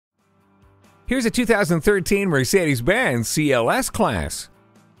Here's a 2013 Mercedes-Benz CLS class.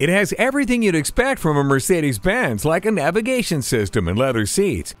 It has everything you'd expect from a Mercedes-Benz, like a navigation system and leather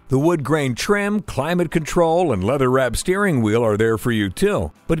seats. The wood grain trim, climate control, and leather-wrapped steering wheel are there for you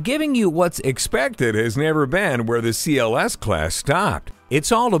too. But giving you what's expected has never been where the CLS class stopped.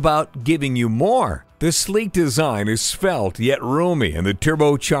 It's all about giving you more. The sleek design is svelte yet roomy, and the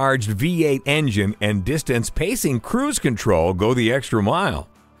turbocharged V8 engine and distance pacing cruise control go the extra mile.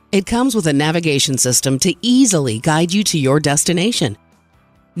 It comes with a navigation system to easily guide you to your destination.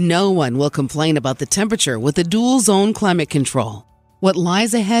 No one will complain about the temperature with the dual-zone climate control. What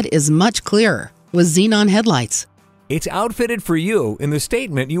lies ahead is much clearer with xenon headlights. It's outfitted for you in the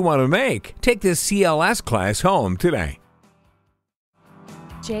statement you want to make. Take this CLS class home today.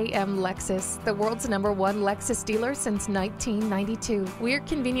 JM Lexus, the world's #1 Lexus dealer since 1992. We're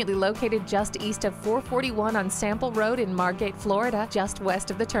conveniently located just east of 441 on Sample Road in Margate, Florida, just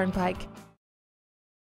west of the Turnpike.